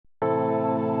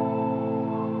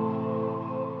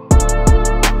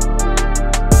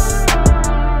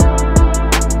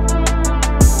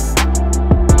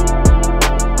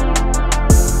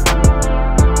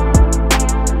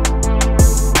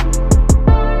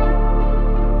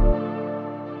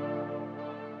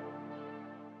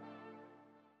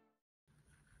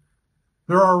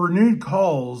There are renewed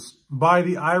calls by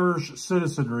the Irish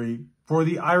citizenry for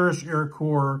the Irish Air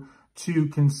Corps to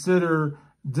consider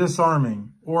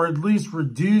disarming or at least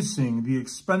reducing the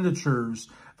expenditures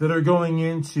that are going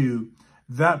into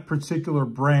that particular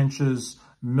branch's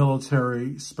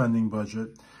military spending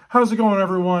budget. How's it going,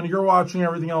 everyone? You're watching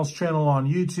Everything Else Channel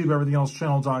on YouTube,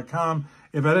 everythingelsechannel.com.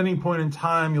 If at any point in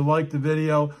time you like the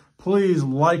video, please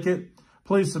like it.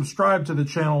 Please subscribe to the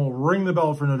channel, ring the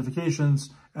bell for notifications,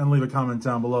 and leave a comment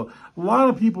down below. A lot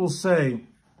of people say,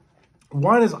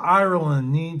 why does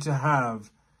Ireland need to have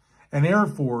an Air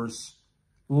Force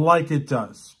like it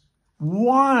does?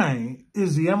 Why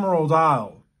is the Emerald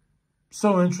Isle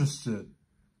so interested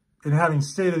in having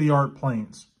state-of-the-art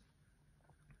planes?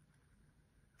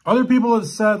 Other people have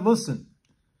said, listen,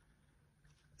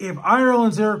 if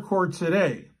Ireland's Air Corps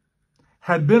today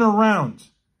had been around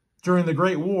during the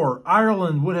Great War,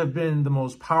 Ireland would have been the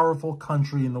most powerful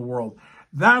country in the world.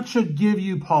 That should give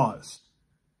you pause.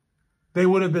 They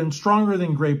would have been stronger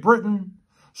than Great Britain,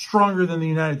 stronger than the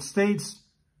United States,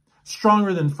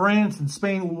 stronger than France and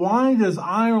Spain. Why does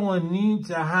Ireland need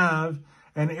to have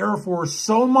an Air Force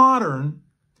so modern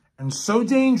and so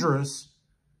dangerous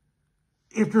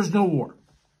if there's no war?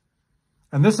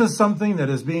 And this is something that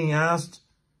is being asked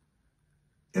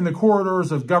in the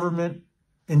corridors of government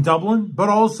in Dublin, but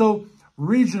also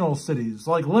regional cities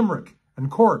like Limerick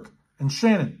and Cork and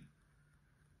Shannon.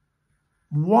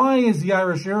 Why is the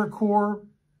Irish Air Corps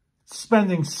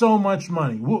spending so much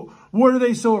money? What are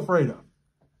they so afraid of?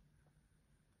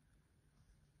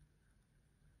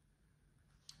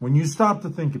 When you stop to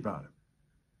think about it,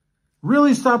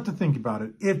 really stop to think about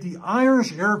it, if the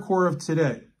Irish Air Corps of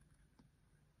today,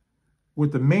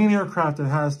 with the main aircraft it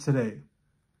has today,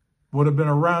 would have been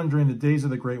around during the days of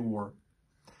the Great War,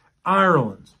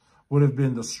 Ireland would have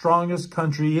been the strongest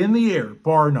country in the air,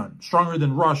 bar none, stronger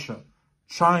than Russia,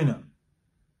 China,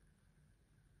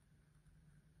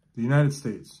 the United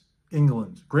States,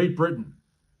 England, Great Britain.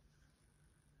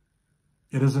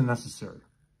 It isn't necessary.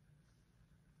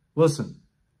 Listen,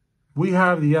 we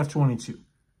have the F-22.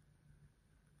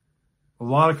 A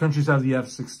lot of countries have the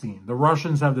F-16. The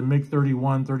Russians have the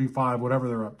MiG-31, 35, whatever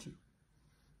they're up to.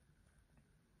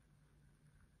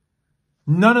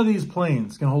 None of these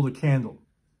planes can hold a candle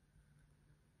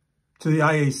to the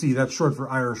IAC. That's short for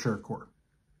Irish Air Corps.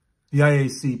 The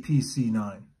IAC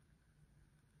PC-9.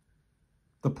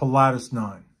 The Pilatus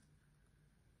 9.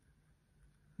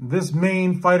 This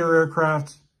main fighter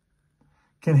aircraft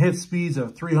can hit speeds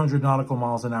of 300 nautical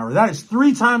miles an hour. That is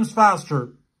 3 times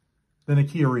faster than a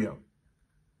Kia Rio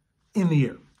in the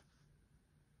air.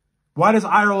 Why does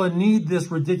Ireland need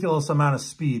this ridiculous amount of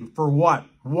speed? For what?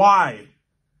 Why?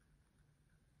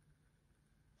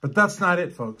 But that's not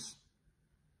it, folks.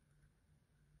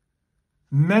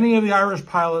 Many of the Irish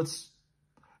pilots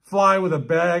fly with a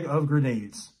bag of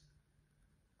grenades.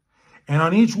 And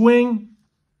on each wing,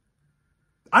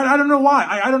 I don't know why.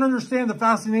 I don't understand the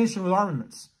fascination with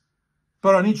armaments.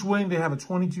 But on each wing, they have a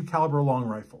 .22 caliber long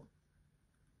rifle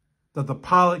that the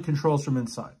pilot controls from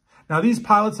inside. Now, these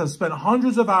pilots have spent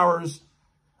hundreds of hours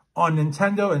on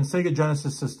Nintendo and Sega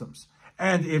Genesis systems.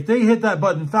 And if they hit that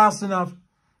button fast enough,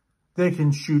 they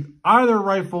can shoot either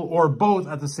rifle or both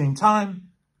at the same time.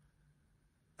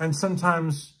 And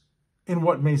sometimes in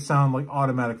what may sound like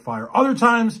automatic fire. Other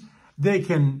times, they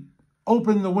can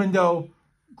open the window,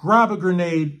 grab a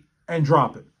grenade, and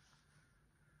drop it.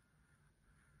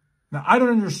 Now, I don't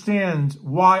understand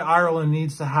why Ireland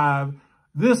needs to have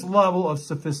this level of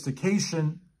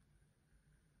sophistication,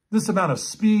 this amount of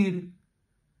speed,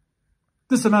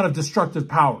 this amount of destructive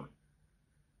power.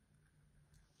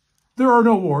 There are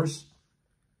no wars.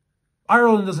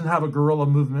 Ireland doesn't have a guerrilla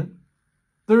movement.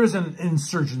 There isn't an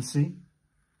insurgency.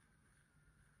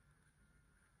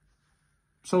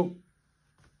 So,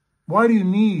 why do you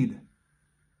need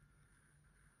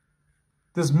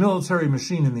this military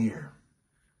machine in the air?